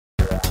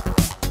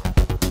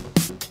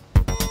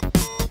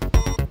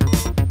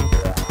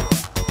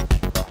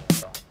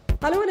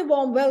Hello and a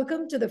warm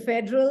welcome to the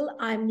Federal.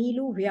 I'm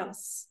Neelu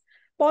Vyas.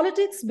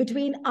 Politics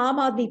between Aam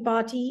Aadmi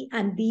Party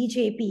and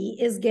BJP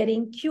is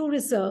getting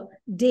curiouser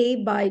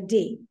day by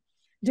day.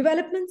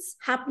 Developments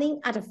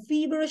happening at a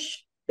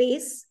feverish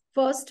pace.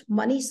 First,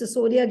 Manish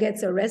Sisodia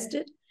gets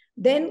arrested.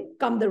 Then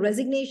come the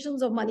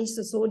resignations of Manish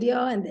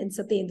Sisodia and then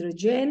Satyendra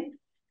Jain.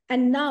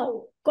 And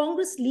now,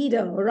 Congress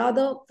leader, or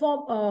rather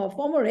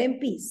former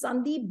MP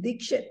Sandeep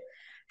Dixit,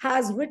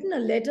 has written a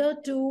letter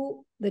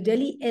to the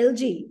Delhi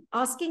LG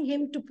asking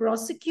him to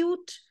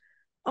prosecute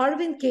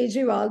Arvind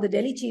Kejriwal, the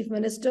Delhi Chief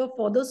Minister,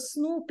 for the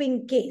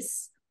snooping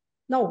case.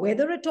 Now,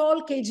 whether at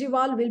all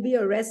Kejriwal will be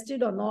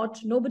arrested or not,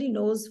 nobody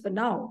knows for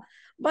now.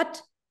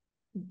 But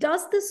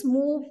does this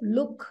move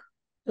look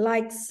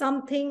like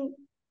something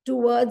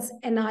towards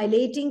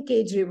annihilating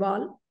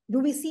Kejriwal? Do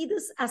we see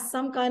this as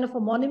some kind of a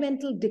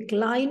monumental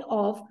decline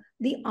of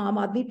the Aam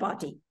Aadmi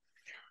Party?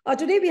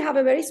 Today, we have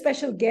a very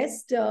special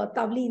guest,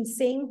 Tavleen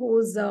Singh,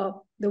 who's the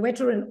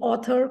veteran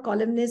author,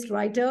 columnist,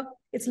 writer.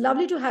 It's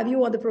lovely to have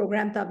you on the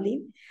program,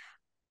 Tavleen.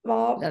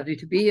 Lovely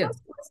to be here.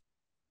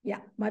 Yeah,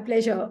 my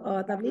pleasure,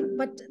 Tavleen.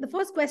 But the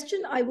first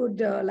question I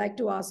would like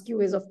to ask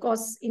you is, of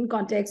course, in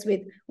context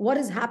with what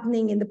is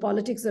happening in the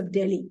politics of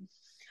Delhi.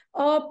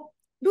 Do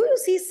you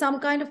see some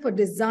kind of a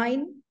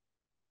design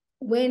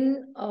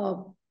when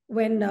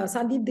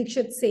Sandeep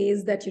Dixit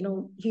says that,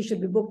 he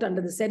should be booked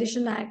under the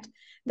Sedition Act,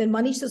 then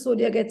Manish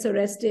Sisodia gets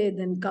arrested,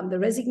 then come the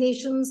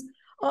resignations?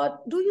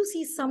 Do you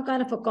see some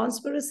kind of a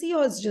conspiracy,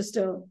 or it's just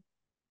a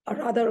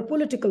rather a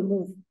political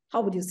move?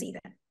 How would you see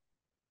that?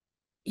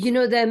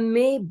 There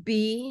may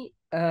be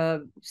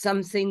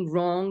something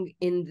wrong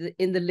in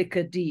the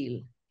liquor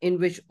deal in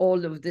which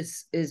all of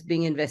this is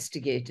being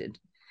investigated.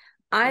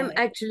 I'm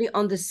actually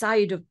on the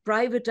side of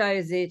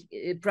privatizing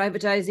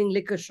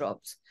liquor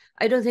shops.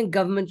 I don't think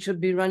government should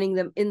be running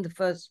them in the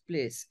first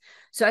place.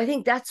 So I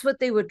think that's what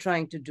they were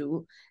trying to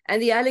do.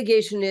 And the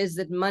allegation is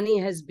that money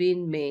has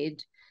been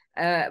made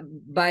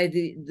by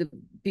the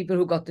people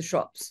who got the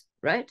shops,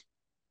 right?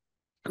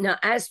 Now,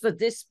 as for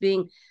this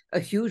being a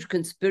huge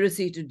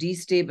conspiracy to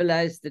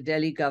destabilize the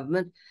Delhi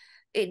government,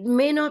 it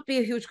may not be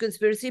a huge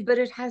conspiracy, but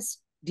it has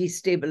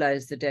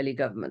destabilized the Delhi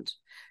government.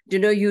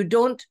 You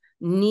don't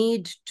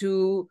need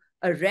to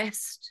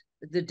arrest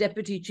the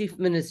deputy chief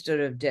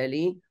minister of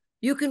Delhi.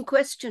 You can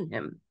question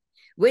him.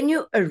 When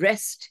you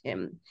arrest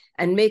him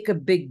and make a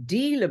big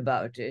deal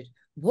about it,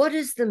 what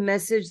is the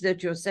message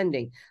that you're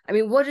sending? I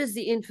mean, what is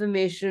the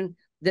information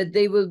that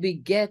they will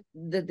be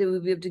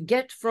able to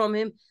get from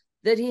him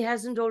that he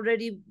hasn't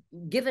already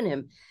given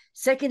him?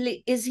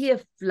 Secondly, is he a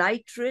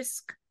flight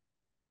risk?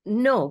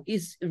 No,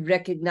 he's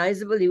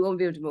recognizable. He won't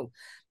be able to move.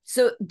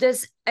 So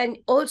and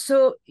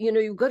also,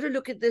 you've got to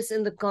look at this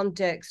in the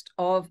context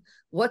of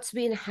what's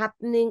been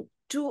happening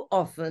too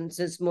often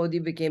since Modi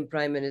became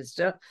prime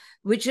minister,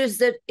 which is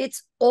that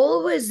it's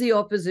always the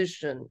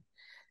opposition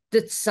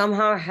that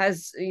somehow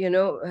has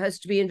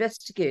to be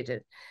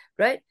investigated,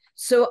 right?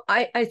 So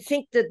I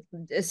think that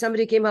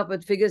somebody came up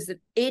with figures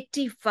that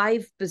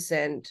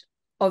 85%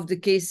 of the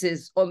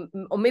cases, or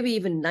maybe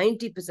even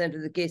 90%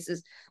 of the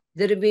cases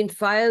that have been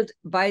filed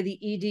by the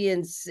ED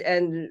and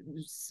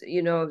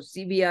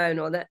CBI and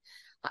all that,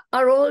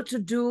 are all to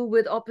do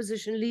with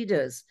opposition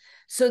leaders.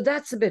 So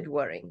that's a bit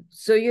worrying.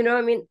 So,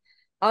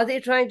 are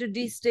they trying to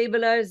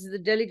destabilize the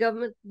Delhi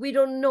government? We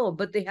don't know,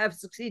 but they have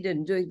succeeded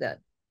in doing that.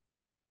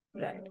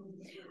 Right.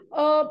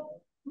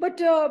 But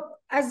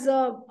as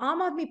Aam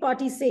Aadmi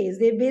Party says,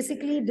 they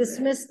basically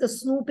dismiss the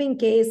snooping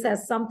case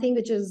as something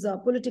which is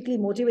politically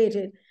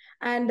motivated.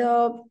 And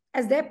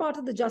as their part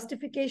of the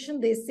justification,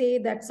 they say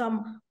that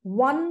some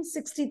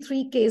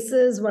 163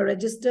 cases were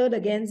registered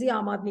against the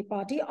Aam Aadmi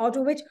Party, out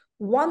of which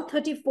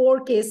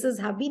 134 cases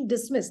have been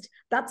dismissed.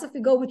 That's a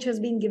figure which has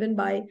been given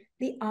by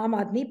the Aam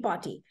Aadmi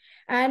Party.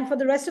 And for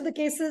the rest of the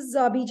cases,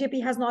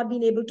 BJP has not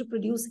been able to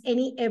produce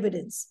any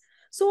evidence.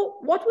 So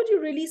what would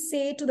you really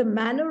say to the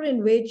manner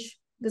in which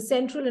the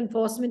central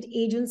enforcement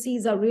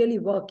agencies are really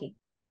working?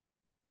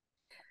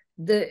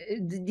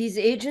 These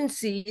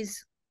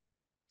agencies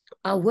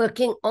are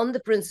working on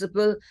the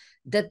principle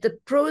that the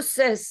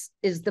process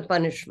is the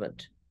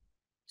punishment.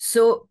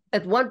 So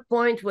at one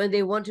point when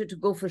they wanted to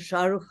go for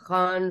Shah Rukh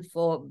Khan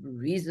for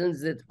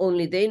reasons that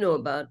only they know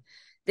about,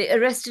 they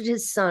arrested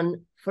his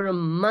son. For a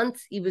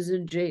month he was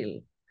in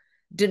jail,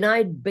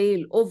 denied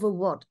bail over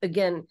what?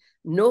 Again,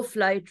 no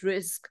flight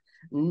risk,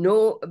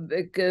 no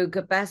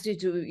capacity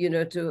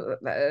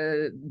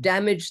to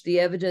damage the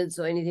evidence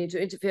or anything, to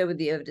interfere with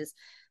the evidence.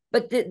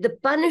 But the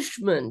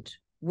punishment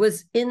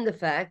was in the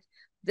fact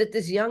that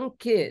this young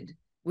kid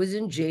was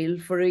in jail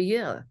for a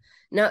year.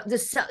 Now,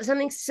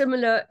 something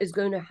similar is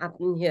going to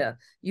happen here.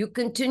 You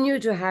continue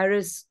to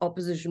harass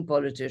opposition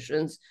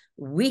politicians,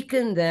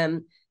 weaken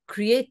them,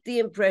 create the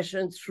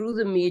impression through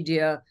the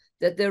media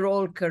that they're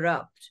all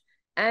corrupt.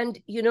 And,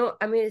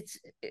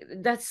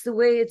 that's the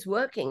way it's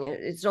working.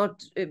 It's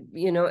not,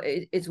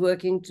 it's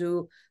working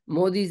to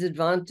Modi's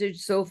advantage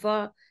so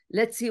far.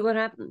 Let's see what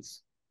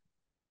happens.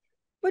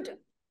 But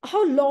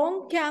how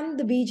long can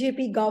the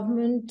BJP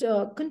government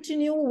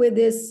continue with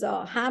this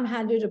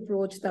ham-handed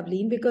approach,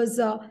 Tavleen? Because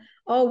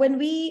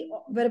when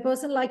a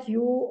person like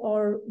you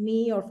or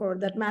me, or for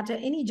that matter,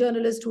 any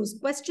journalist who's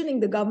questioning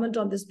the government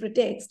on this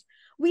pretext,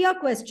 we are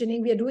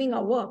questioning, we are doing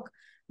our work.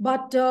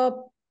 But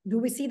do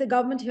we see the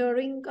government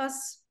hearing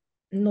us?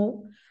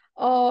 No.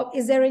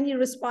 Is there any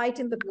respite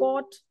in the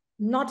court?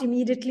 Not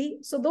immediately.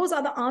 So those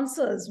are the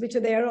answers which are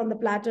there on the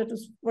platter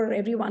for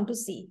everyone to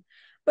see.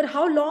 But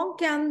how long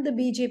can the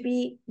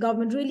BJP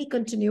government really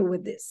continue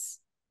with this?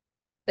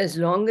 As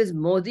long as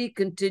Modi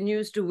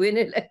continues to win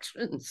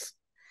elections,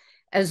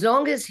 as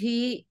long as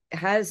he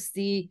has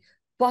the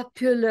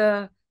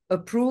popular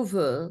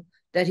approval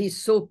that he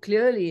so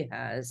clearly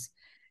has,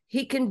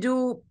 he can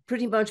do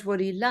pretty much what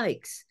he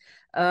likes.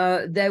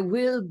 There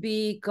will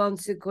be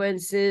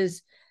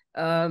consequences.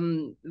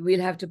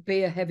 We'll have to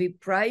pay a heavy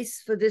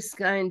price for this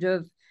kind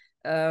of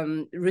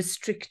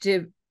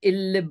restrictive,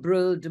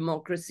 illiberal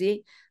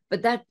democracy.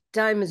 But that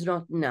time is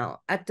not now.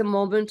 At the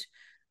moment,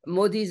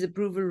 Modi's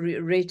approval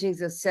ratings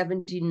are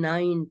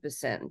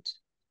 79%.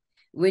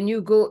 When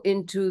you go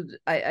into,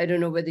 I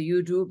don't know whether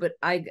you do, but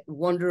I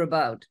wander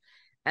about.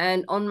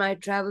 And on my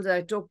travels,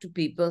 I talk to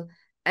people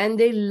and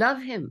they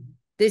love him.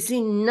 They see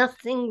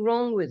nothing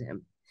wrong with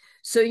him.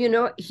 So,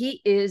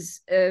 he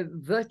is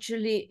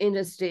virtually in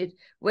a state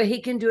where he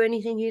can do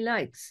anything he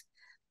likes.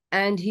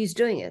 And he's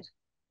doing it.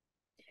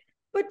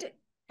 But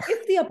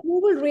if the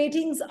approval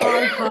ratings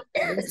are high,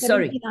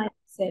 79%,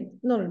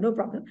 no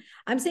problem.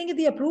 I'm saying if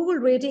the approval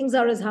ratings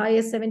are as high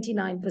as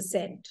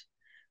 79%,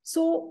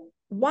 so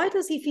why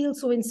does he feel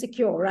so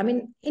insecure? I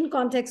mean, in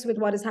context with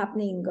what is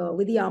happening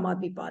with the Aam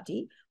Aadmi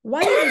Party,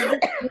 why is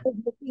this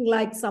looking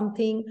like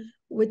something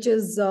which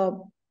is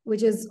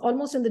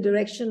almost in the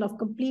direction of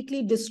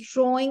completely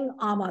destroying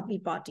Aam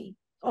Aadmi Party,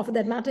 or for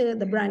that matter,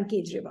 the brand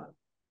Kejriwal?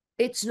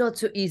 It's not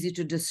so easy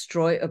to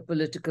destroy a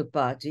political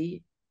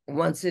party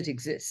once it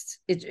exists.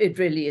 It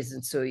really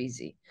isn't so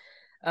easy.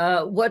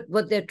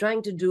 What they're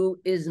trying to do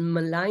is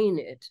malign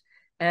it.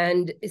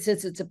 And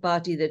since it's a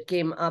party that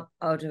came up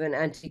out of an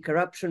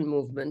anti-corruption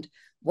movement,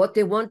 what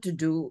they want to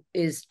do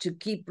is to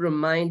keep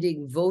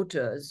reminding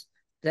voters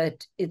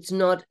that it's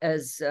not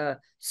as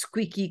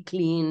squeaky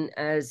clean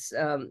as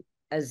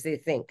they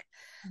think.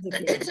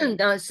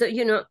 Now, so,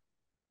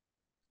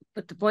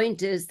 but the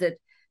point is that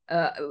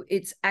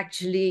it's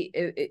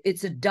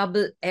a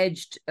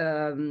double-edged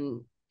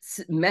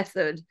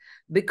method,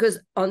 because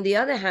on the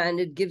other hand,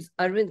 it gives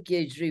Arvind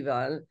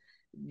Kejriwal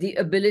the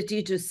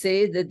ability to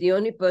say that the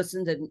only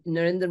person that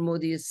Narendra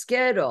Modi is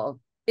scared of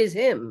is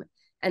him,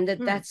 and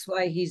that's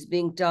why he's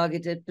being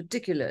targeted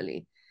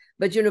particularly.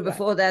 But,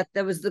 before that,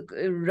 there was the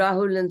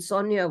Rahul and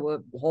Sonia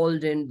were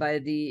hauled in by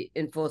the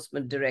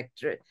enforcement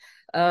directorate.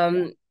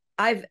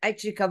 I've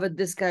actually covered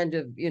this kind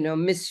of,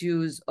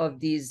 misuse of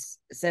these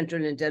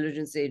central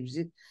intelligence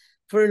agencies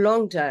for a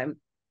long time,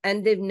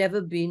 and they've never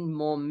been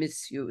more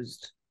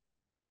misused.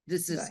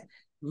 This is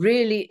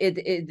really,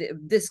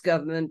 this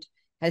government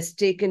has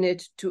taken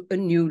it to a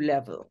new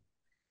level.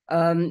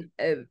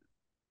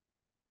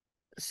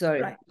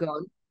 Sorry, go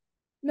on.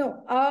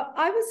 No,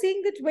 I was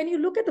saying that when you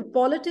look at the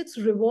politics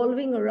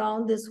revolving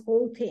around this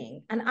whole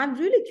thing, and I'm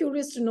really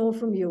curious to know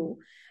from you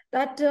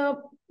that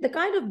the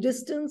kind of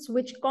distance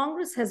which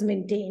Congress has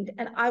maintained,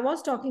 and I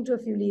was talking to a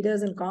few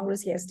leaders in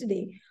Congress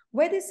yesterday,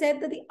 where they said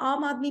that the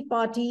Aam Aadmi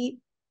Party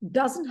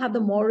doesn't have the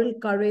moral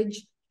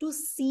courage to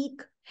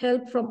seek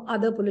help from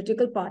other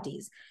political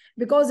parties,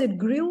 because it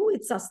grew,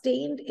 it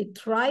sustained, it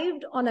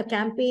thrived on a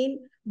campaign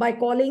by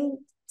calling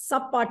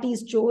sub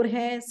parties chor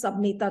hai, sab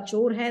neta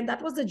chor hai.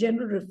 That was the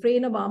general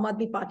refrain of Aam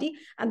Aadmi Party,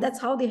 and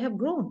that's how they have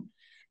grown.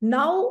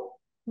 Now,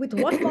 with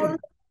what moral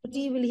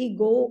authority will he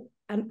go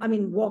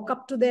and walk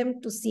up to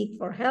them to seek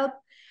for help?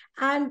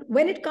 And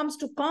when it comes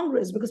to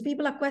Congress, because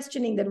people are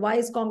questioning that why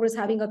is Congress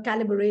having a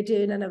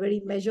calibrated and a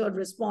very measured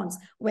response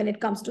when it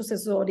comes to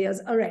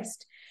Sisodia's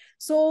arrest?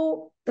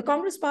 So the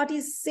Congress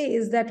party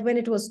says that when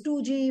it was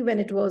 2G, when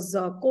it was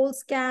coal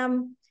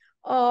scam,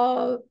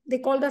 they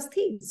called us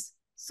thieves.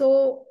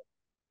 So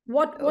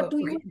what do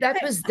you think?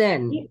 That was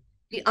then.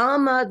 The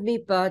Aam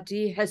Aadmi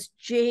Party has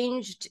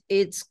changed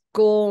its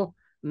core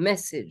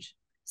message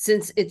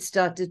since it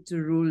started to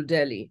rule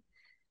Delhi.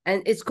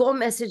 And its core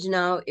message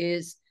now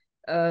is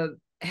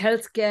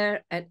healthcare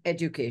and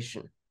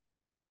education.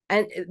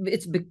 And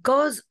it's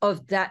because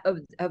of that,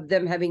 of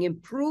them having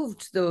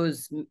improved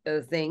those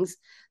things,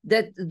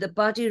 that the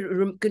party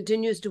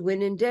continues to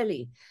win in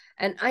Delhi.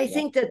 And I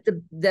think that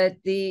the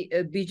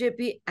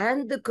BJP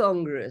and the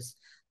Congress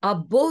are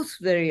both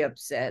very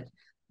upset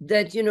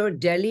that,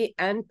 Delhi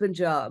and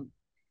Punjab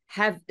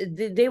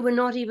they were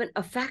not even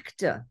a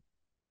factor.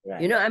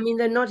 Right.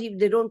 They're not even,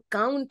 they don't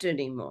count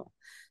anymore.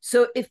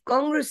 So if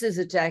Congress is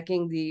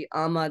attacking the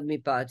Aam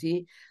Aadmi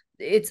Party,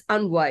 it's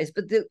unwise.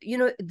 But the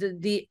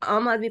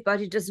Aam Aadmi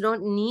Party does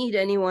not need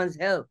anyone's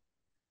help.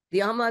 The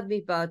Aam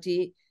Aadmi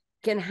Party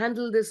can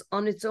handle this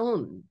on its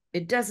own.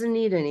 It doesn't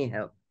need any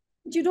help.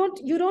 You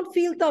don't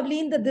feel,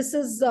 Tavleen, that this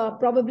is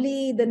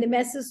probably the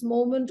nemesis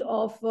moment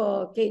of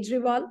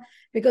Kejriwal?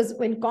 Because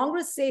when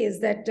Congress says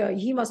that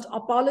he must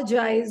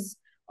apologize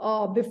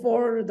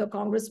before the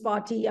Congress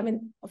party, I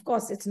mean, of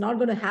course, it's not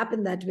going to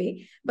happen that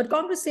way. But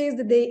Congress says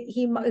that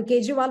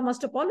Kejriwal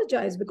must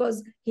apologize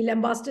because he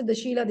lambasted the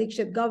Sheila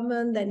Dikshit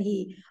government, then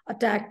he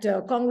attacked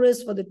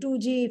Congress for the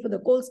 2G, for the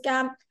coal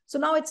scam. So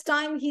now it's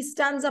time he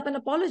stands up and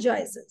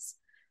apologizes.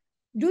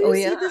 Do you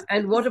see this?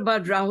 And what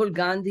about Rahul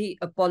Gandhi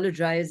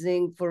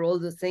apologizing for all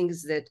the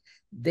things that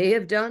they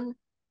have done?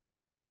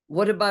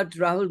 What about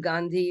Rahul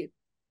Gandhi,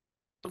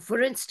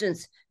 for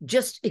instance,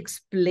 just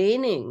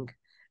explaining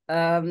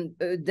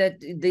that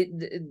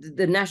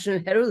the National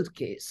Herald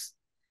case?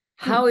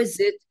 How is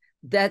it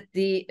that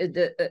the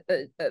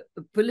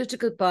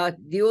political party,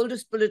 the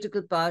oldest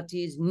political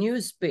party's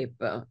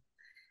newspaper,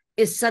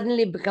 is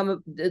suddenly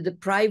become the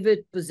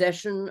private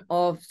possession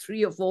of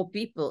 3 or 4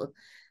 people,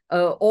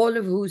 all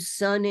of whose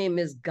surname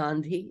is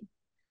Gandhi,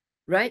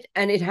 right?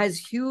 And it has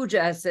huge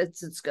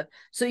assets.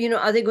 So,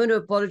 are they going to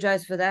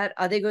apologize for that?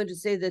 Are they going to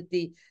say that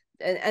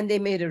and they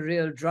made a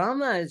real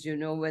drama, as you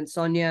know, when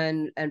Sonia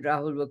and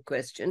Rahul were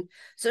questioned.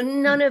 So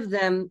none of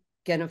them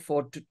can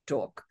afford to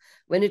talk.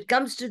 When it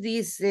comes to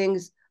these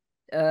things,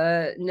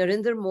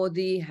 Narendra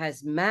Modi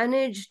has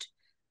managed,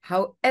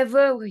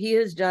 however he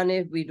has done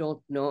it, we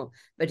don't know,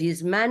 but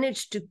he's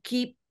managed to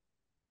keep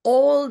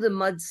all the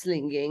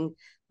mudslinging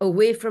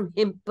away from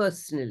him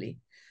personally.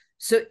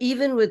 So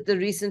even with the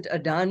recent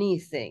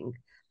Adani thing,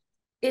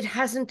 it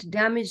hasn't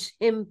damaged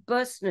him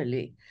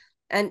personally.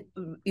 And,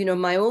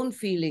 my own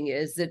feeling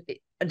is that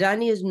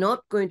Adani is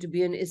not going to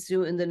be an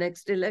issue in the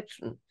next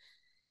election.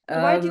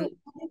 Why do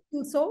you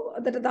feel so,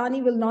 that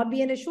Adani will not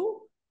be an issue?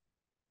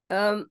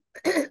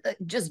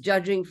 Just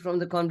judging from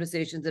the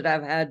conversations that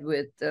I've had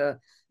with the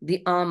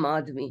Aam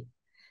Aadmi.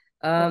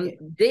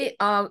 They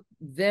are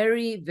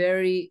very,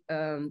 very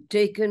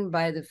taken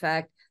by the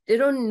fact they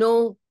don't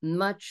know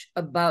much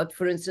about,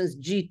 for instance,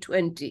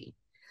 G20.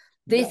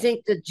 They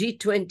think that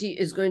G20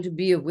 is going to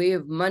be a way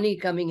of money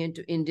coming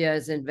into India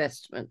as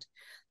investment.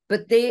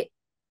 But they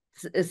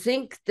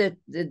think that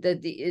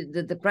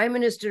the Prime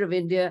Minister of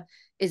India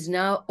is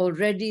now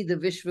already the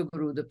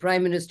Vishwaguru, the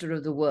Prime Minister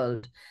of the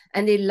world.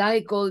 And they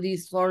like all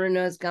these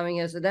foreigners coming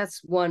here. So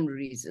that's one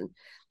reason.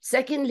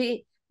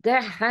 Secondly,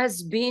 there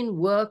has been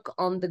work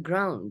on the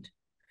ground.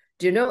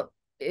 Do you know,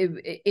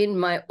 in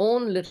my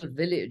own little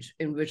village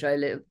in which I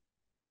live,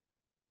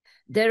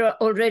 there are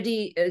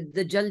already,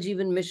 the Jal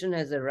Jeevan Mission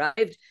has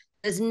arrived.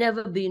 There's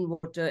never been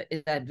water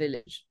in that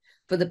village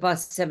for the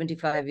past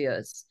 75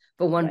 years,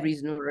 for one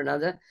reason or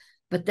another.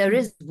 But there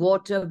is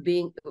water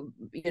being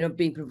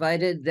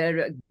provided. There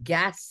are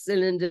gas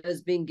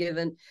cylinders being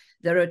given.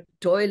 There are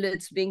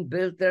toilets being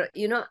built.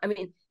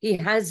 He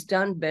has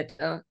done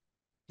better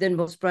than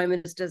most prime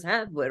ministers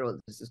have where all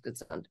this is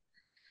concerned.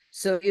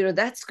 So,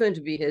 that's going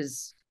to be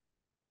his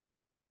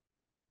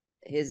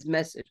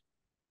message.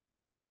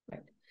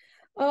 Right.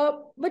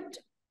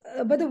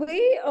 But the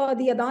way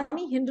the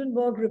Adani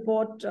Hindenburg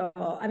report,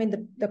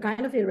 the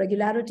kind of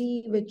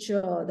irregularity which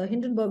the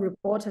Hindenburg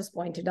report has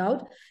pointed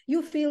out,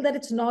 you feel that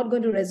it's not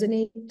going to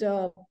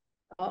resonate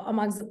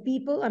amongst the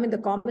people, the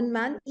common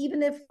man,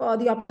 even if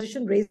the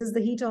opposition raises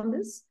the heat on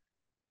this?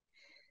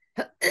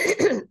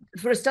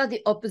 For a start,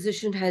 the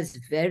opposition has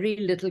very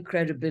little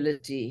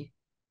credibility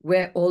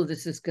where all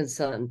this is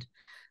concerned.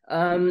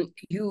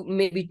 You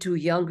may be too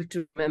young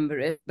to remember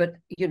it, but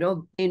in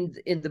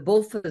the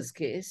Bofors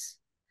case,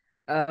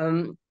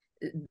 the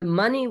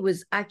money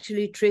was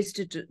actually traced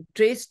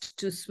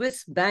to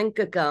Swiss bank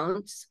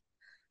accounts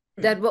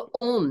that were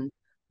owned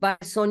by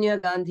Sonia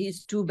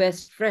Gandhi's 2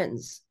 best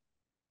friends.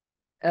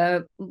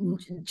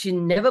 She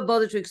never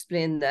bothered to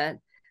explain that.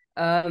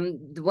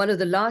 One of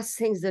the last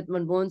things that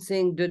Manmohan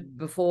Singh did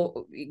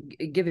before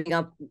giving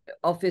up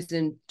office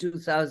in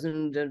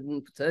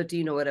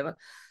 2013 or whatever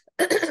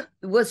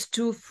was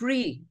to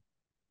free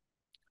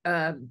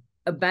a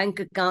bank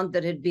account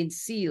that had been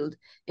sealed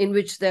in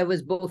which there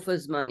was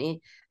Bofors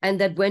money and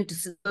that went to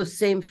those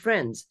same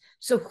friends.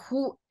 So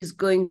who is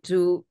going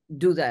to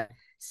do that?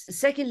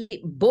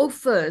 Secondly,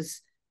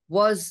 Bofors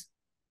was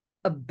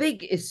a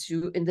big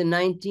issue in the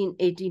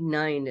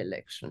 1989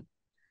 election.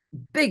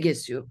 Big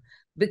issue.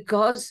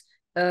 Because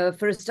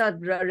for a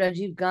start,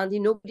 Rajiv Gandhi,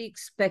 nobody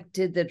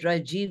expected that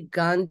Rajiv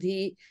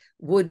Gandhi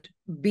would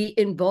be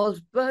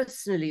involved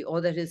personally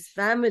or that his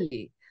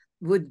family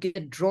would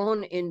get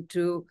drawn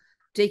into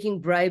taking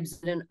bribes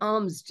in an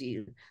arms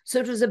deal. So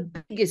it was a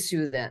big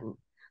issue then.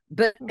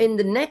 But in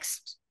the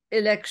next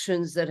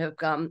elections that have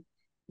come,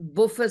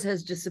 Bofors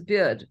has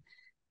disappeared.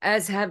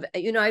 As have,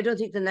 I don't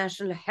think the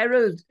National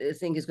Herald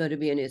thing is going to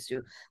be an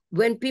issue.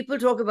 When people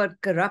talk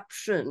about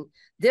corruption,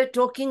 they're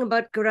talking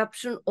about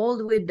corruption all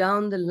the way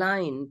down the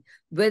line,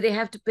 where they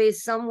have to pay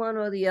someone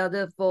or the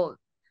other for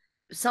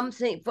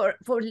something,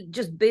 for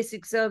just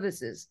basic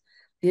services.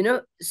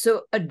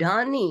 So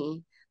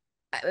Adani,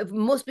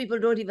 most people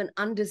don't even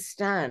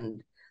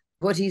understand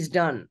what he's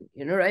done,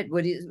 right?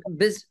 What he's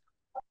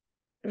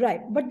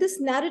Right. But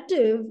this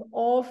narrative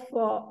of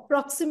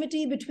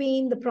proximity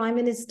between the Prime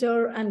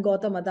Minister and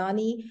Gautam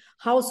Adani,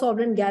 how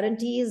sovereign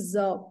guarantees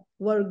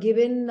were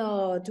given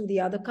to the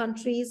other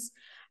countries,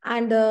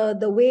 and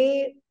the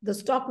way the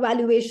stock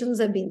valuations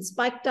have been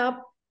spiked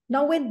up.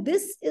 Now, when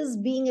this is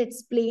being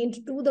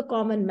explained to the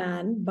common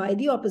man by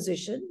the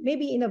opposition,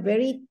 maybe in a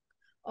very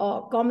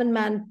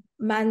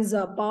man's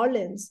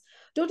parlance,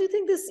 don't you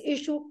think this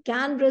issue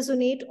can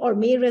resonate or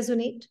may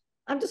resonate?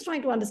 I'm just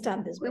trying to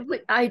understand this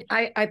better.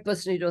 I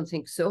personally don't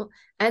think so.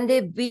 And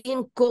they've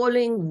been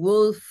calling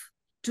wolf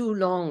too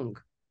long.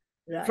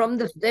 Right. From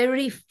the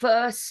very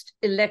first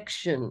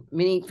election,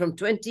 meaning from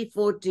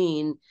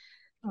 2014,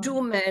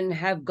 two men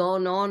have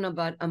gone on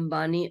about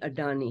Ambani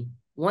Adani.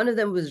 One of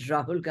them was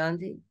Rahul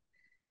Gandhi,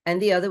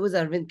 and the other was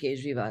Arvind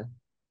Kejriwal.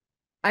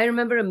 I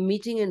remember a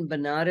meeting in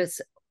Banaras,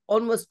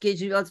 almost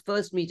Kejriwal's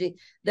first meeting.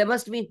 There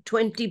must have been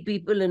 20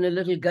 people in a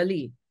little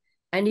gully.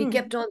 And he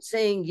kept on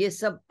saying, ye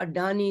sab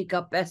Adani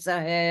ka paisa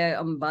hai,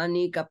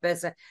 Ambani ka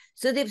paisa.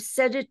 So they've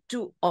said it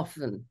too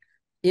often.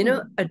 You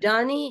know,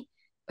 Adani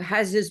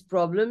has his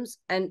problems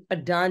and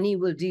Adani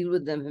will deal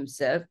with them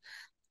himself.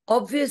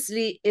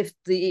 Obviously, if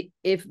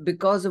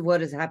because of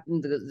what has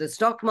happened, the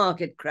stock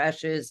market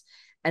crashes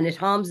and it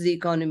harms the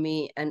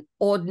economy and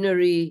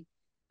ordinary,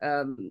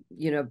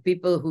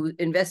 people who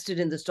invested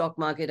in the stock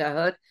market are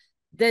hurt,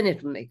 then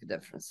it will make a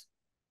difference.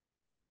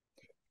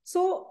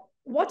 So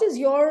what is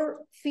your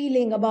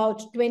feeling about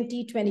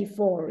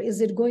 2024?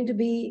 Is it going to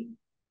be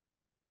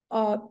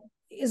in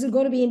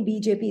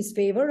BJP's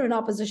favor, and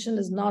opposition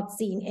is not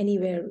seen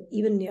anywhere,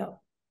 even near?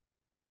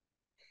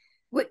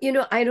 Well,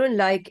 I don't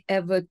like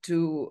ever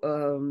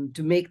to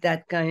make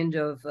that kind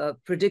of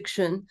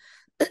prediction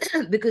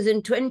because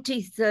in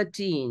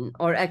 2013,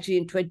 or actually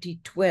in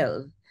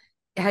 2012,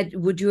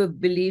 would you have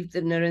believed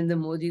that Narendra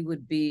Modi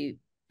would be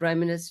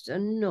Prime Minister?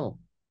 No.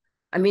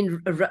 I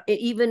mean,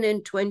 even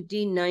in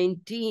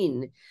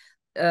 2019,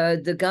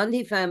 the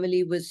Gandhi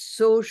family was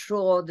so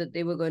sure that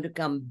they were going to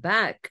come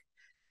back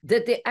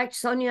that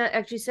Sonia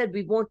actually said,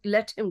 we won't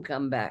let him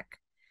come back.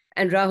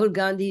 And Rahul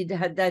Gandhi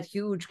had that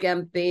huge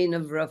campaign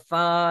of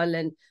Rafale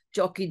and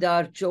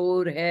Chokidar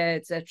Chor hai,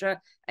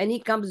 etc. And he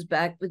comes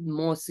back with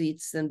more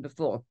seats than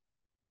before.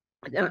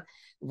 Now,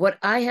 what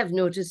I have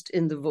noticed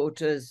in the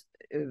voters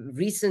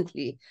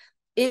recently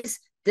is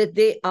that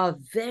they are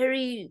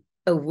very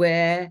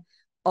aware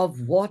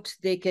of what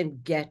they can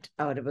get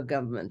out of a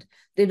government.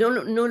 They no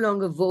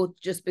longer vote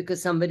just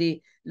because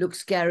somebody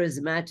looks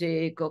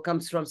charismatic or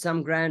comes from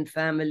some grand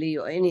family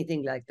or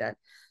anything like that.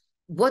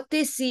 What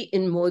they see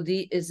in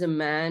Modi is a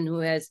man who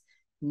has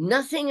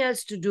nothing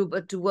else to do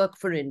but to work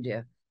for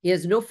India. He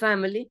has no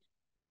family.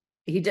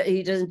 He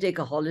doesn't take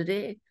a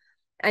holiday.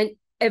 And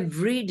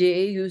every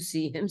day you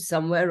see him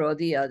somewhere or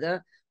the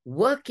other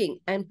working,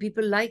 and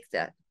people like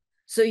that.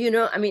 So,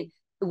 I mean,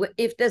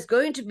 if there's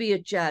going to be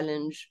a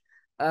challenge,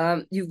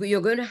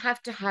 you're going to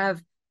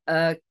have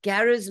a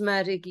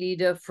charismatic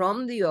leader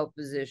from the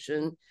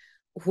opposition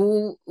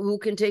who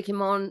can take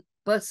him on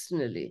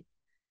personally,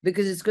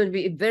 because it's going to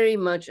be very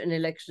much an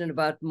election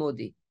about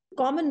Modi.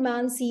 Common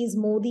man sees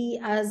Modi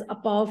as a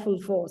powerful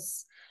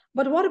force.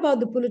 But what about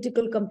the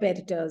political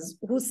competitors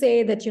who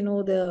say that,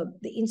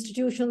 the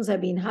institutions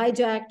have been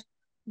hijacked?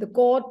 The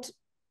court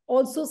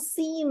also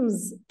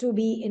seems to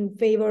be in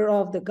favor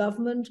of the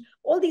government.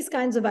 All these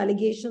kinds of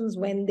allegations,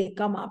 when they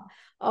come up,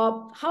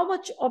 how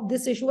much of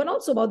this issue, and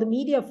also about the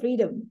media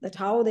freedom, that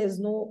how there's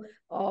no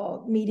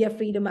media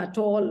freedom at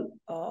all,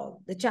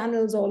 the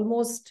channels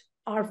almost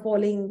are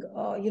falling,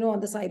 on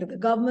the side of the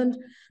government.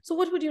 So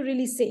what would you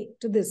really say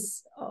to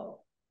this?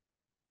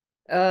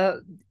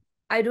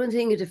 I don't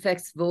think it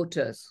affects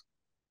voters.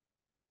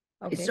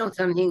 Okay. It's not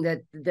something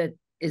that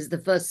is the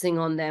first thing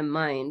on their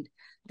mind,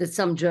 that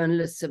some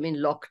journalists have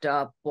been locked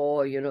up,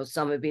 or,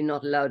 some have been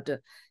not allowed to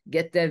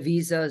get their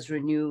visas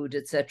renewed,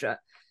 etc.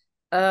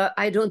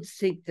 I don't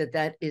think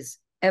that is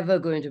ever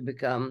going to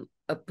become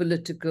a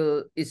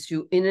political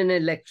issue in an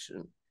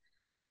election.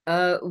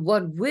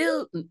 What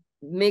will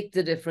make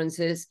the difference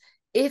is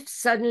if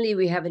suddenly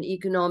we have an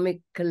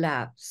economic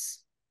collapse,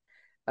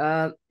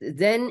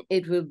 then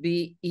it will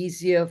be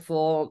easier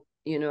for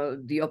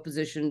the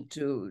opposition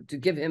to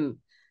give him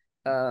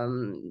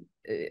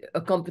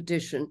a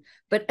competition.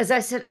 But as I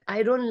said,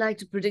 I don't like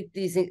to predict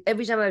these things.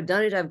 Every time I've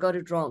done it, I've got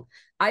it wrong.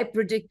 I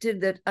predicted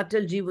that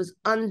Atalji was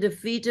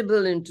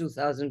undefeatable in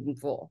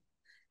 2004.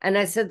 And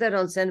I said that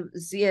on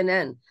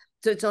CNN.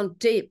 So it's on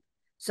tape.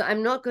 So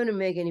I'm not going to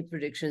make any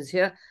predictions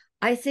here.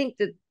 I think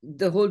that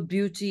the whole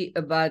beauty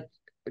about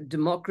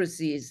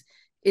democracies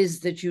is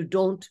that you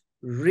don't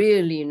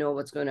really know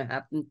what's going to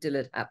happen till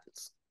it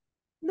happens.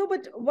 No,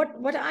 but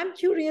what I'm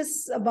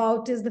curious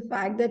about is the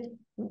fact that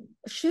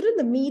shouldn't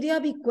the media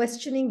be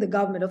questioning the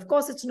government? Of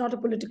course, it's not a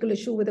political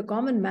issue with a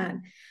common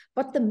man,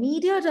 but the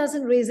media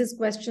doesn't raise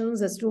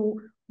questions as to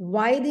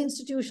why the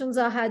institutions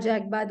are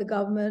hijacked by the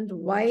government,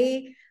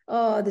 why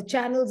The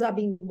channels are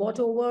being bought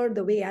over,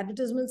 the way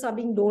advertisements are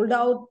being doled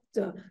out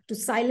to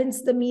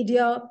silence the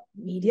media.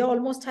 Media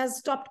almost has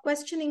stopped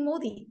questioning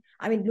Modi.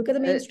 I mean, look at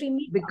the mainstream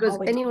media. Because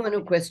anyone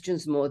who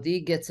questions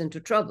Modi gets into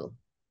trouble.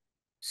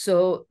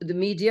 So the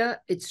media,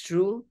 it's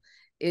true,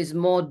 is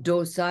more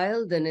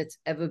docile than it's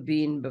ever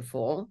been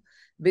before,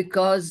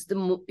 because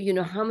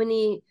how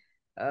many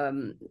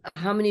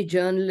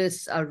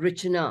journalists are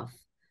rich enough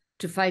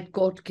to fight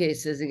court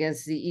cases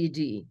against the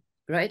ED,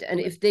 right? And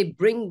if they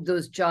bring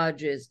those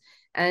charges,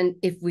 and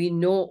if we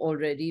know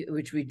already,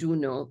 which we do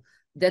know,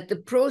 that the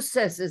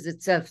process is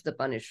itself the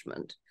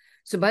punishment.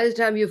 So by the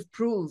time you've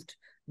proved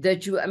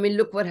that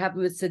look what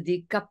happened with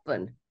Sadiq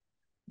Kappan.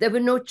 There were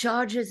no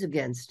charges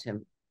against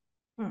him.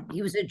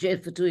 He was in jail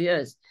for 2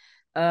 years.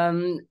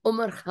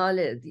 Umar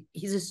Khalid,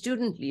 he's a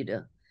student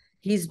leader.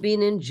 He's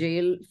been in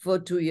jail for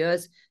 2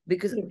 years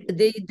because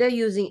they're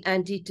using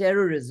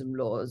anti-terrorism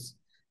laws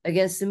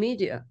against the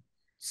media.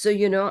 So,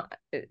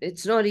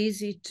 it's not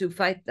easy to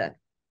fight that.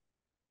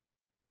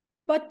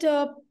 But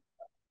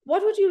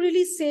what would you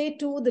really say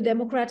to the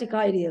democratic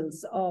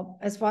ideals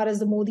as far as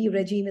the Modi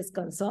regime is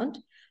concerned?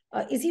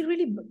 Does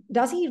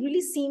he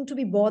really seem to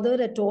be bothered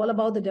at all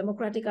about the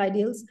democratic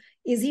ideals?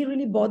 Is he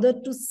really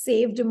bothered to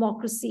save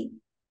democracy?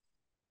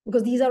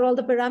 Because these are all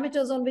the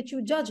parameters on which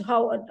you judge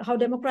how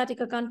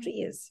democratic a country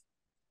is.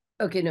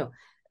 Okay, no.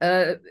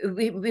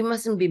 We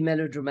mustn't be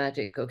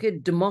melodramatic, okay?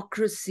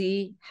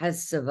 Democracy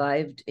has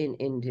survived in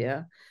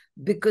India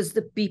because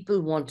the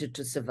people wanted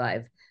to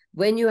survive.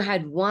 When you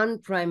had one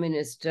prime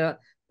minister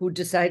who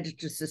decided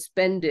to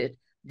suspend it,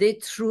 they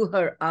threw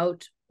her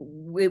out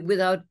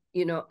without,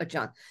 a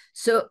chance.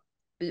 So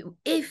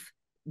if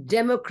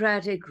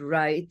democratic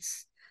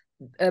rights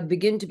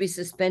begin to be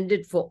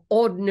suspended for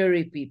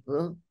ordinary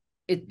people,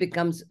 it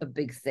becomes a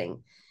big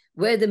thing.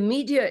 Where the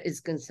media is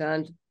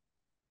concerned,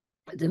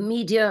 the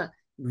media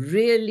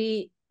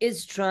really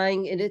is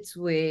trying in its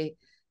way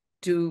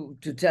to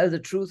tell the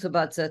truth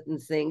about certain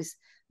things,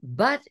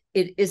 but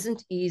it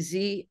isn't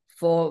easy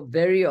for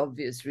very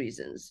obvious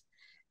reasons.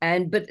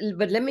 But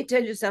let me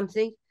tell you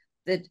something,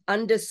 that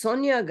under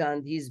Sonia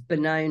Gandhi's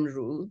benign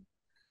rule,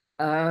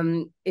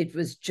 it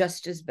was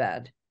just as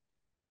bad.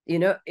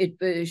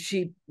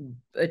 She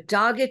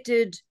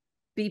targeted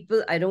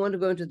people. I don't want to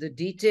go into the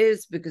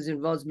details because it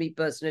involves me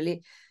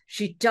personally.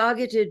 She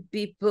targeted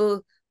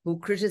people who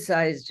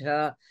criticized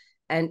her.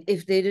 And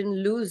if they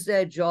didn't lose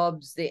their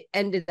jobs,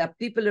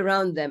 people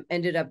around them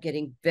ended up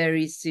getting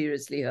very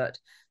seriously hurt.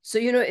 So,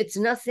 it's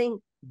nothing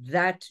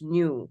that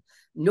new,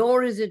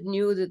 nor is it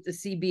new that the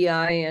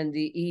CBI and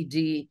the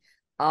ED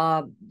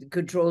are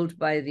controlled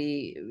by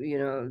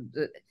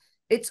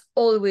it's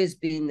always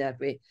been that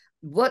way.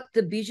 What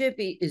the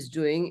BJP is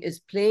doing is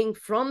playing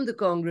from the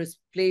Congress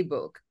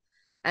playbook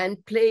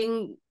and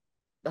playing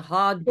the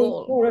hard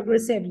ball. More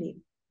aggressively.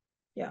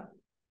 Yeah.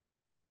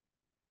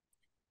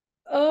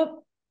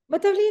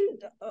 But Tavleen,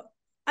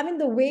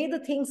 the way the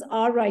things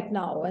are right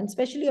now, and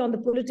especially on the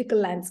political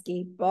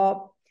landscape,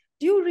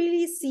 do you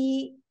really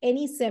see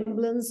any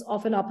semblance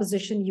of an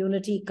opposition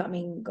unity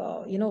coming,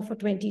 for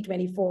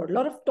 2024? A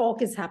lot of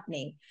talk is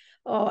happening,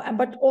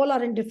 but all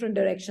are in different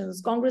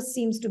directions. Congress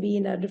seems to be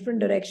in a different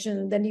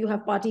direction. Then you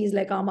have parties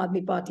like Aam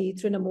Aadmi Party,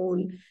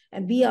 Trinamool,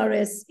 and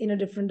BRS in a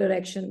different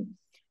direction.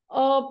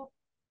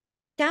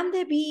 Can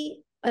there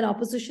be an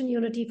opposition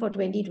unity for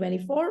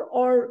 2024,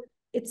 or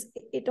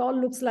it all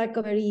looks like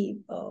a very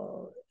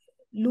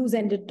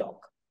loose-ended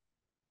talk?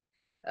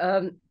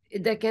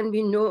 There can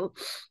be no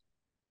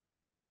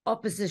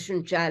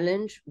opposition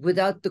challenge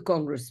without the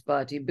Congress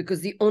party,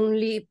 because the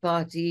only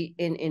party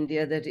in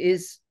India that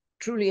is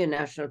truly a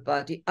national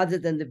party other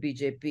than the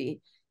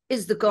BJP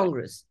is the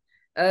Congress.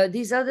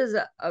 These others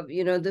are,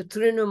 the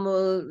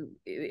Trinamool,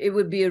 it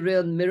would be a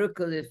real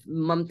miracle if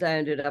Mamta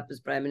ended up as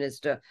prime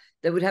minister.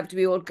 There would have to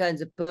be all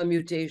kinds of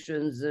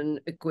permutations and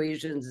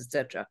equations,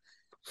 etc.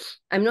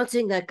 I'm not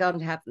saying that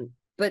can't happen,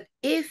 but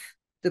if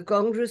the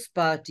Congress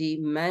party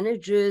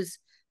manages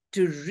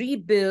to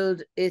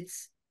rebuild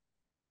its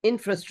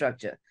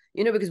infrastructure,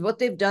 because what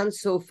they've done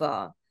so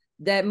far,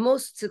 their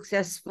most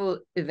successful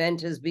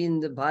event has been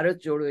the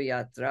Bharat Jodo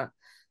Yatra.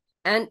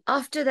 And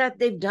after that,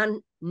 they've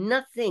done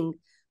nothing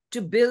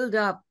to build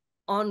up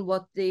on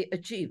what they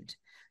achieved.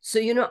 So,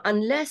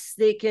 unless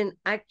they can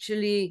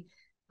actually,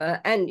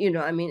 they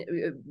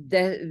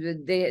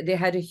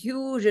had a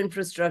huge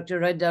infrastructure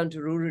right down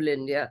to rural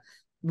India,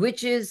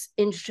 which is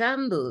in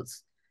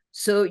shambles.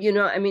 So,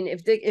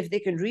 if they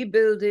can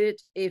rebuild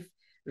it, if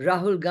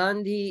Rahul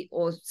Gandhi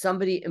or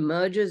somebody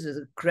emerges as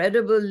a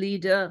credible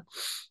leader,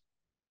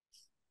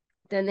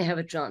 then they have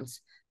a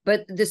chance.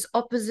 But this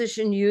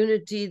opposition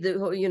unity,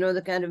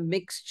 the kind of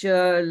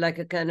mixture, like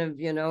a kind of,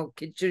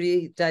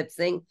 khichdi type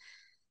thing,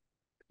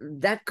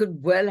 that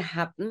could well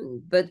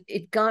happen, but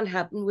it can't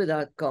happen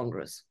without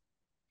Congress.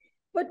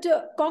 But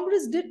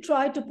Congress did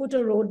try to put a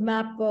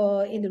roadmap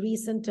in the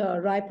recent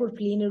Raipur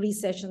plenary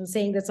session,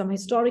 saying that some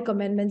historic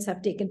amendments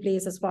have taken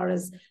place as far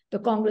as the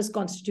Congress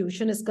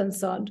constitution is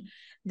concerned.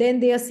 Then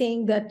they are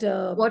saying that...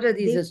 what are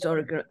these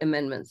historic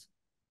amendments?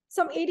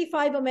 some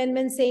 85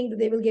 amendments saying that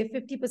they will give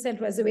 50%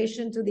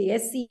 reservation to the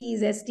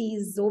SCs,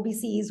 STs,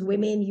 OBCs,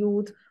 women,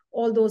 youth,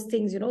 all those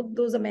things,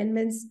 those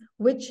amendments,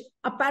 which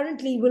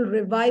apparently will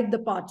revive the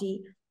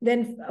party.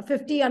 Then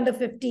 50 under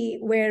 50,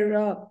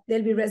 where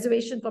there'll be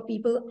reservation for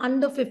people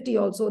under 50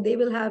 also. They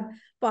will have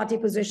party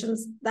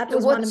positions. That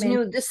was one amendment.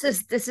 New? This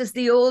is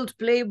the old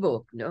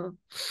playbook, no?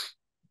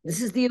 This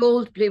is the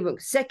old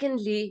playbook.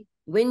 Secondly,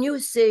 when you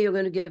say you're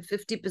going to give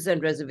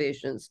 50%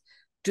 reservations,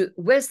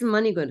 where's the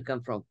money going to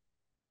come from?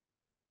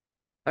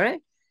 All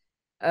right.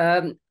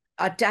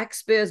 Are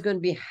taxpayers going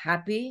to be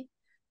happy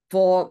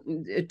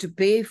to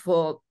pay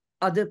for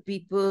other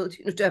people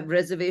to have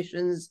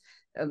reservations?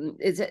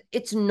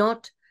 It's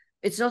not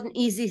an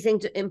easy thing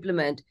to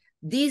implement.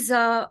 These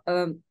are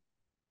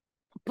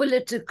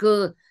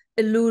political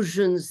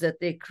illusions that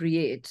they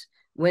create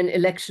when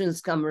elections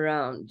come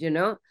around.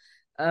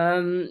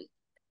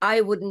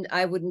 I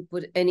wouldn't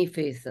put any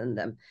faith in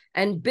them.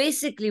 And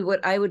basically,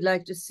 what I would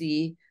like to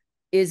see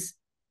is,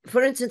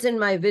 for instance, in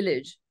my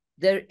village,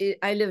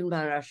 I live in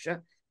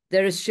Maharashtra.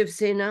 There is Shiv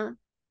Sena,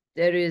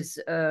 there is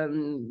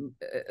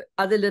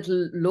other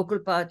little local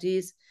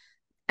parties,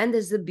 and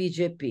there's the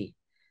BJP.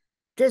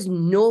 There's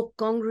no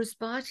Congress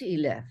party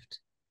left.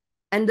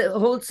 And the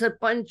whole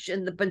Sarpanch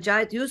and the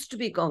Panchayat used to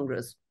be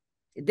Congress.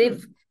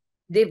 They've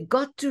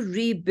got to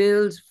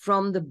rebuild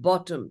from the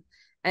bottom.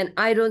 And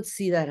I don't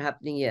see that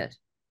happening yet.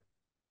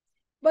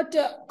 But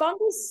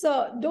Congress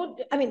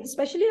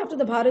especially after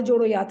the Bharat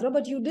Jodo Yatra,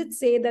 but you did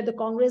say that the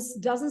Congress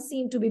doesn't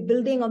seem to be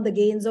building on the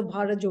gains of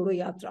Bharat Jodo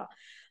Yatra.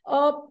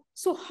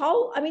 So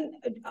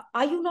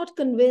are you not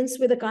convinced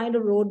with the kind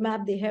of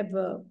roadmap they have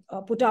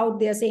put out?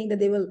 They are saying that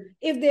they will,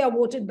 if they are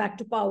voted back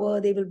to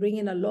power, they will bring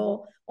in a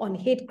law on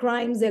hate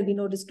crimes. There'll be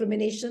no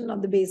discrimination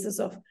on the basis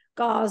of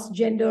caste,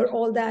 gender,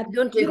 all that.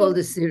 Don't take all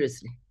this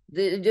seriously.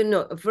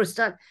 For a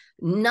start,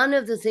 none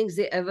of the things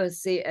they ever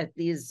say at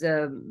these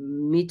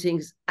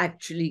meetings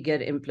actually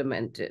get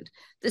implemented.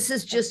 This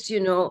is just,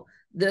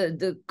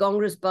 the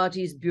Congress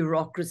party's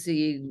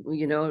bureaucracy,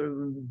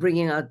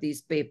 bringing out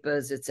these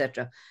papers,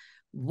 etc.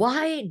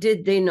 Why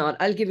did they not?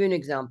 I'll give you an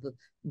example.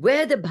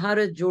 Where the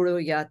Bharat Jodo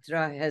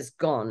Yatra has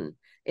gone,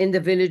 in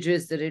the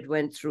villages that it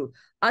went through,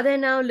 are there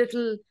now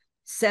little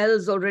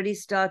cells already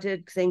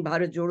started saying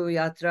Bharat Jodo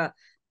Yatra,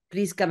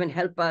 please come and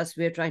help us,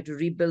 we're trying to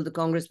rebuild the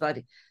Congress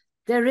party?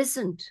 There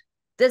isn't.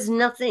 There's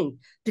nothing.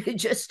 They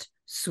just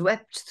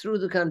swept through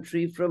the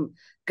country from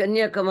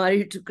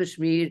Kanyakumari to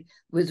Kashmir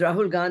with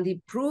Rahul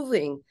Gandhi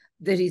proving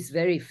that he's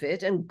very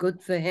fit, and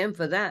good for him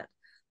for that.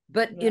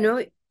 But,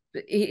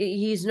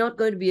 he's not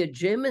going to be a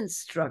gym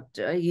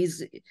instructor.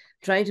 He's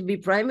trying to be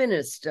prime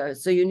minister.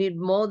 So you need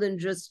more than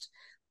just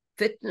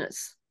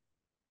fitness,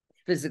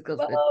 physical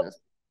fitness.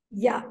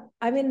 Yeah,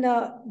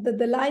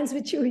 the lines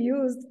which you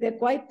used, they're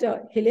quite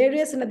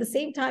hilarious and at the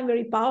same time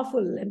very powerful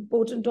and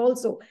potent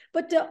also.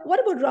 But what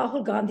about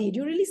Rahul Gandhi?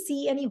 Do you really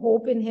see any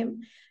hope in him?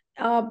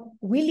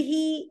 Will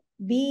he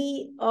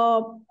be,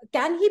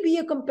 can he be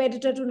a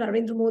competitor to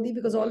Narendra Modi?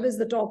 Because always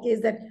the talk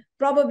is that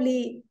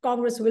probably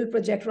Congress will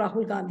project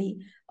Rahul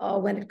Gandhi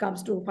when it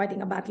comes to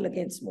fighting a battle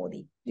against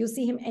Modi. Do you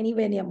see him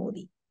anywhere near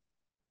Modi?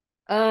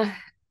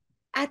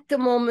 At the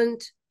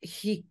moment,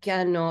 he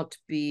cannot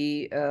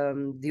be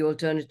the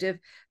alternative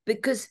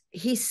because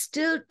he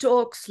still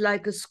talks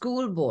like a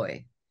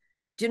schoolboy.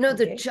 Do you know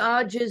the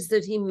charges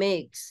that he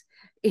makes?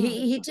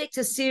 He takes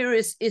a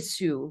serious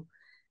issue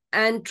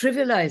and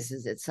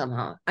trivializes it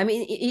somehow.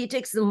 He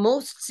takes the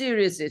most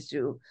serious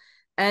issue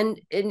and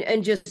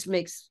just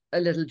makes a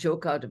little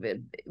joke out of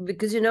it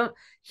because,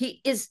 he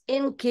is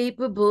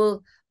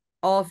incapable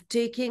of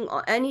taking,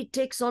 and he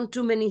takes on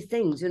too many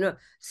things.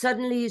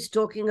 Suddenly he's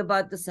talking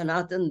about the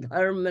Sanatan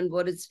Dharma and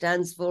what it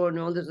stands for and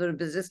all this sort of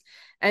business,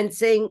 and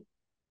saying,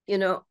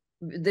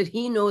 that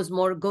he knows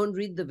more. Go and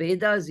read the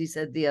Vedas, he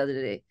said the other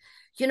day.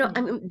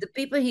 The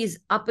people he's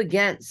up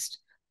against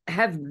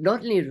have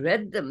not only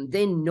read them,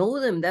 they know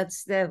them.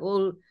 That's their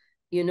whole,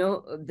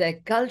 their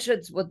culture.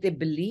 It's what they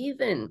believe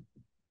in.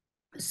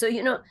 So,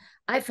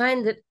 I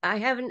find that I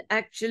haven't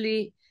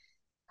actually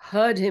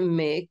heard him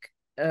make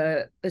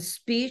a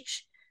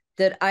speech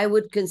that I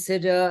would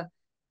consider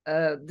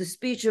the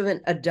speech of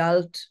an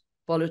adult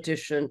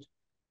politician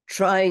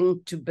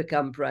trying to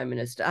become prime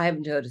minister. I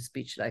haven't heard a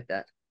speech like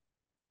that.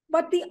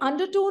 But the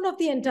undertone of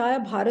the entire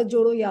Bharat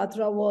Jodo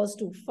Yatra was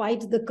to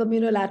fight the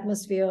communal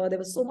atmosphere. There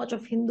was so much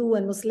of Hindu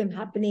and Muslim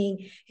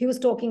happening. He was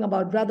talking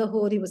about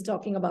brotherhood. He was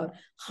talking about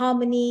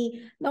harmony.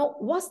 Now,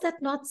 was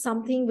that not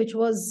something which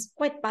was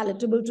quite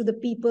palatable to the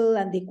people,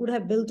 and they could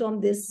have built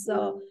on this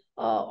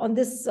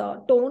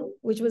tone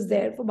which was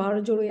there for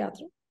Bharat Jodo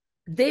Yatra?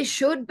 They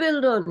should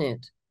build on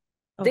it.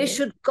 They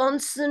should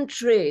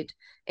concentrate.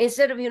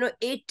 Instead of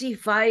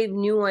 85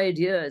 new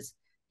ideas,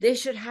 they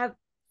should have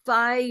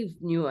 5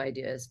 new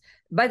ideas.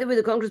 By the way,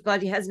 the Congress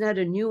party hasn't had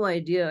a new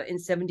idea in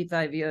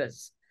 75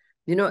 years.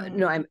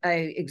 No, I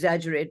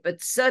exaggerate,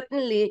 but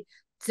certainly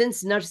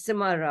since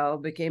Narasimha Rao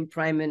became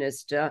prime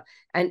minister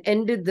and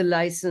ended the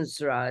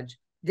license Raj,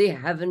 they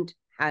haven't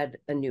had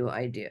a new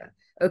idea.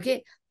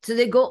 Okay, so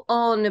they go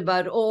on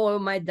about, oh,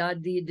 my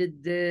daddy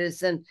did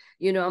this, and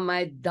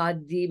my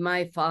daddy,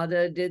 my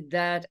father did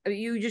that. I mean,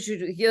 you just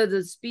should hear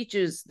the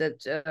speeches that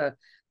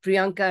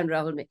Priyanka and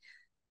Rahul made.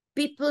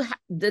 People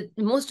that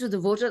most of the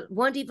voters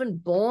weren't even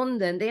born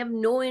then. They have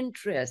no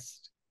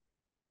interest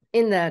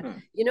in that.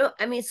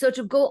 I mean, so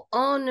to go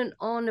on and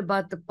on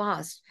about the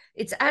past,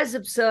 it's as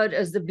absurd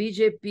as the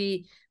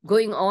BJP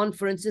going on,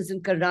 for instance,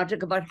 in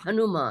Karnataka about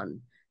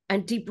Hanuman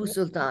and Tipu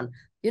Sultan.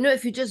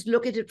 If you just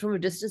look at it from a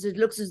distance, it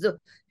looks as though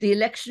the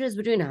election is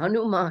between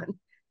Hanuman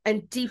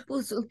and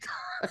Tipu Sultan.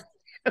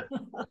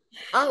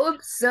 How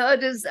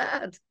absurd is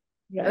that?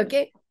 Right.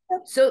 Okay.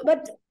 So,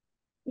 but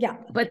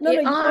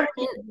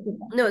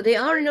they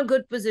are in a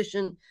good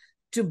position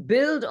to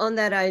build on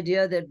that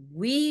idea that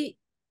we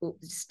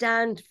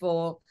stand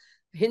for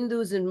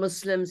Hindus and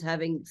Muslims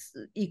having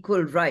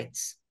equal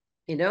rights,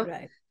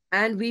 right.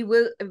 And we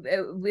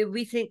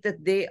think that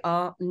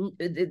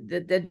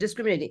they're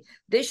discriminating.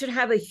 They should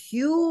have a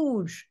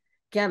huge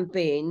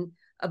campaign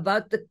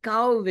about the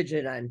cow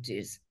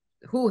vigilantes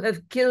who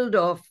have killed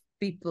off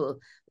people,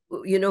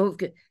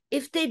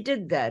 if they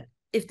did that,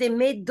 if they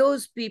made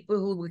those people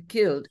who were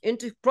killed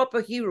into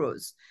proper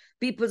heroes,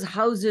 people's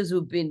houses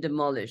who've been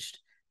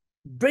demolished,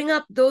 bring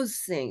up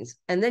those things,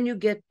 and then you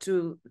get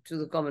to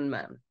the common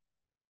man.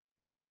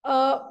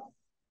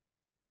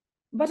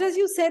 But as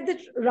you said, that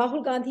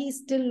Rahul Gandhi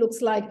still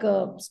looks like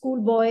a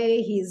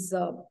schoolboy. He's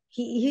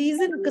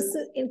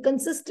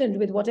inconsistent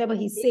with whatever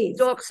he says. He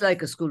talks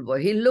like a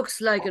schoolboy. He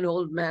looks like an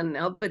old man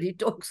now, but he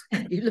looks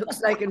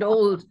like an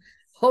old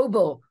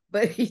hobo,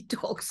 but he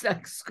talks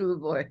like a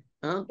schoolboy.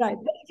 Huh? Right.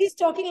 But he's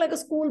talking like a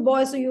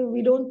schoolboy, so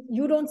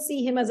you don't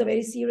see him as a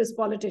very serious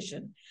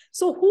politician.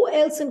 So who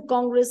else in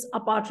Congress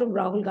apart from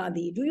Rahul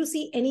Gandhi? Do you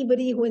see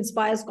anybody who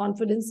inspires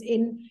confidence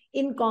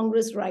in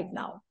Congress right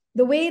now?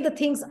 The way the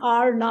things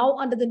are now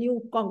under the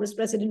new Congress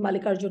President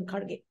Mallikarjun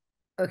Kharge.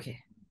 Okay.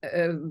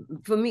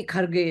 For me,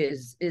 Kharge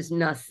is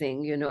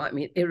nothing,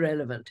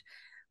 irrelevant.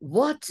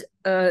 What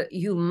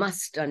you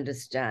must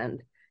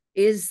understand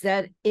is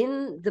that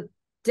in the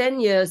 10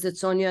 years that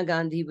Sonia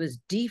Gandhi was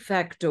de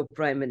facto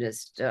prime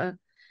minister,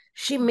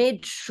 she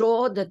made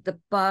sure that the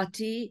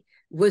party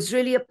was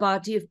really a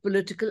party of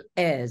political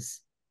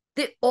heirs.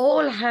 They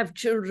all have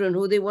children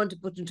who they want to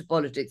put into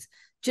politics.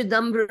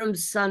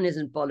 Chidambaram's son is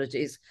in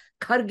politics.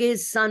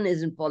 Kharge's son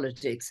is in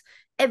politics.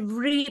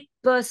 Every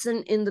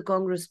person in the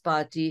Congress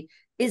party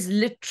is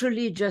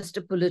literally just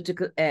a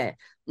political heir.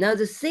 Now,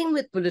 the thing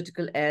with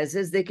political heirs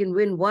is they can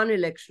win one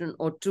election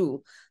or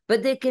two,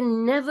 but they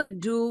can never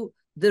do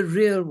the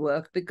real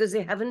work because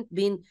they haven't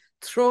been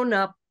thrown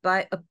up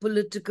by a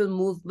political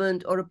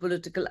movement or a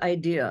political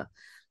idea.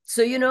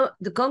 So,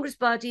 the Congress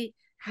party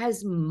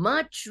has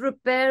much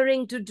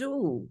repairing to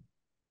do.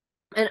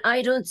 And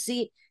I don't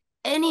see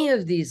any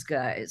of these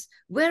guys.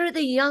 Where are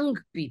the young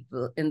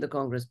people in the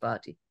Congress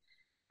party?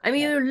 I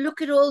mean, you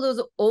look at all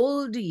those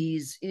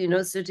oldies,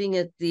 sitting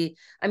at the,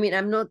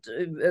 I'm not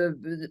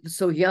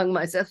so young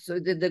myself, so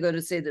they're going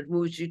to say that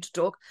who is she to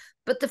talk?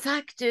 But the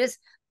fact is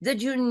that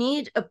you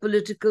need a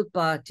political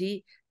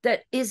party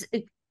that is,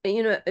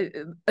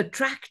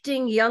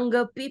 attracting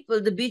younger people.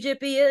 The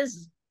BJP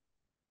is.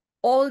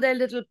 All their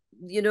little,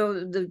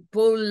 the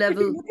poll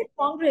level. Look at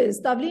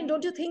Congress, Tavleen,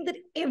 don't you think that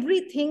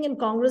everything in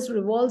Congress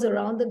revolves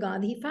around the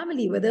Gandhi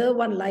family, whether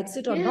one likes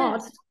it or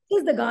not?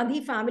 Is the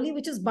Gandhi family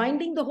which is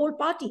binding the whole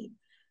party.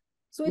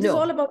 So it is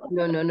all about.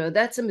 No,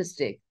 that's a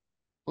mistake.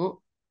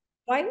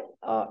 Fine.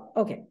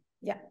 Okay.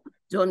 Yeah.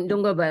 Don't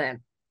go by that.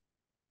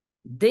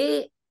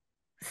 They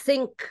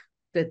think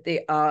that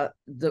they are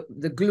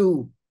the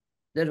glue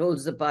that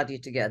holds the party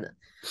together,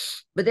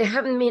 but they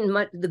haven't been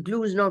much. The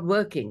glue is not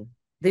working.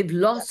 They've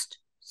lost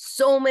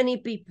so many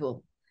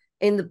people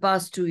in the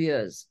past 2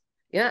 years.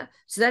 Yeah.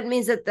 So that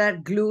means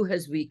that glue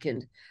has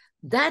weakened.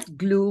 That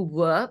glue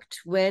worked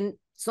when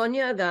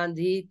Sonia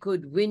Gandhi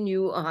could win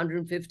you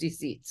 150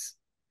 seats.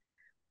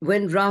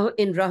 When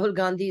in Rahul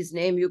Gandhi's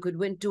name, you could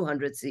win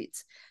 200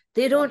 seats.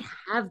 They don't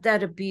have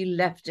that appeal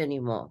left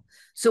anymore.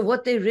 So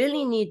what they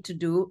really need to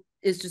do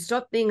is to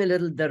stop being a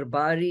little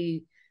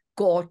darbari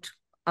court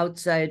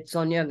outside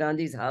Sonia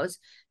Gandhi's house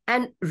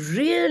and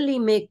really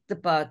make the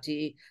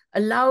party,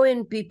 allow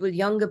in people,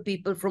 younger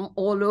people from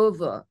all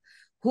over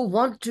who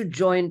want to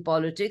join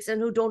politics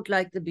and who don't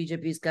like the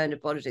BJP's kind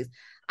of politics.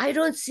 I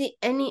don't see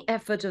any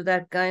effort of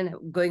that kind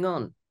going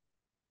on.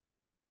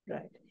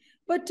 Right.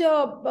 But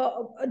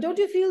don't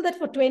you feel that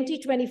for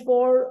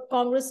 2024,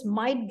 Congress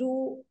might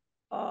do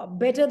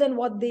better than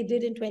what they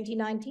did in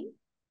 2019?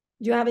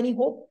 Do you have any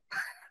hope?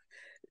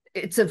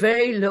 It's a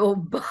very low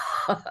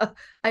bar.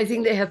 I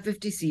think they have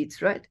 50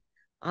 seats, right?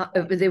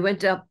 They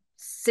went up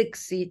 6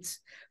 seats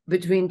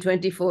between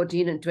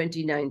 2014 and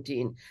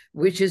 2019,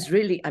 which is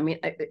really, when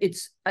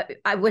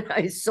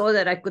I saw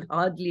that, I could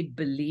hardly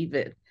believe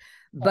it.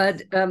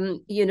 But,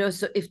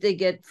 so if they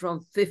get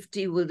from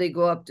 50, will they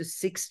go up to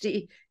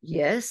 60?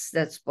 Yes,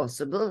 that's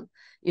possible.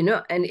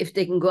 And if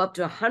they can go up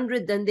to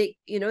 100, then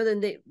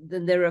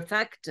they're a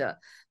factor.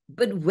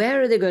 But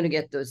where are they going to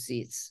get those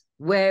seats?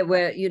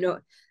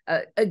 where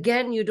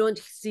again, you don't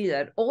see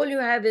that. All you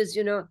have is,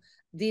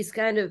 these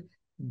kind of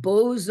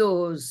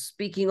bozos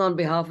speaking on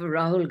behalf of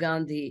Rahul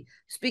Gandhi,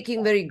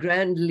 speaking very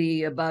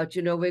grandly about,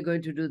 we're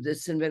going to do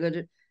this and we're going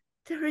to.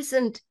 There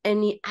isn't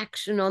any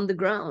action on the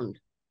ground.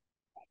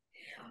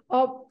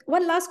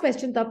 One last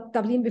question,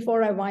 Tavleen,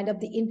 before I wind up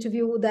the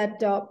interview,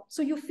 that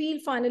so you feel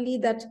finally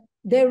that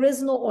there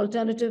is no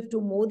alternative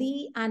to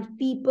Modi and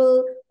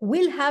people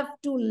will have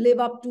to live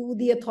up to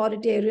the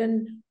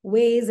authoritarian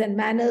ways and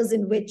manners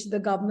in which the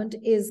government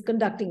is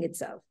conducting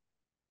itself?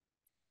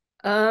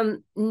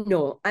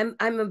 No, I'm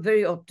a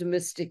very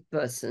optimistic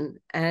person,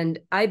 and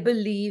I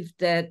believe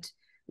that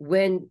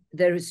when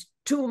there is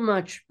too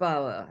much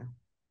power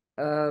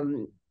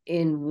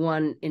in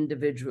one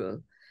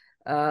individual,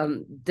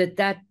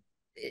 that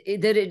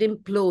it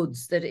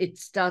implodes, that it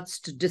starts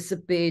to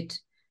dissipate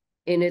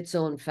in its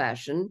own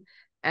fashion.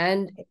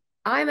 And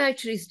I'm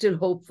actually still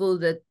hopeful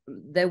that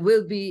there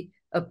will be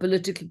a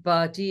political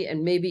party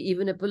and maybe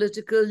even a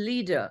political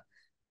leader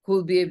who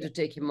will be able to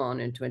take him on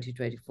in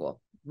 2024.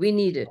 We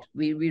need it.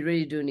 We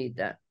really do need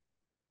that.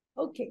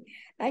 Okay.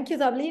 Thank you,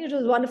 Tavleen. It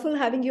was wonderful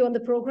having you on the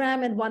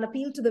program. And one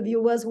appeal to the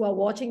viewers who are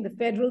watching The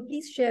Federal,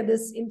 please share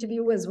this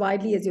interview as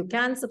widely as you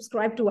can.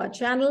 Subscribe to our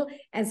channel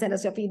and send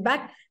us your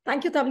feedback.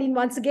 Thank you, Tavleen,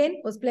 once again.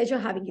 It was a pleasure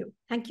having you.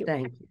 Thank you.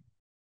 Thank you.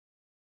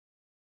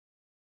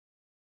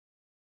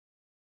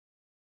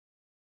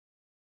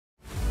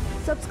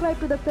 Subscribe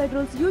to The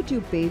Federal's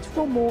YouTube page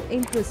for more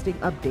interesting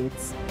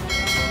updates.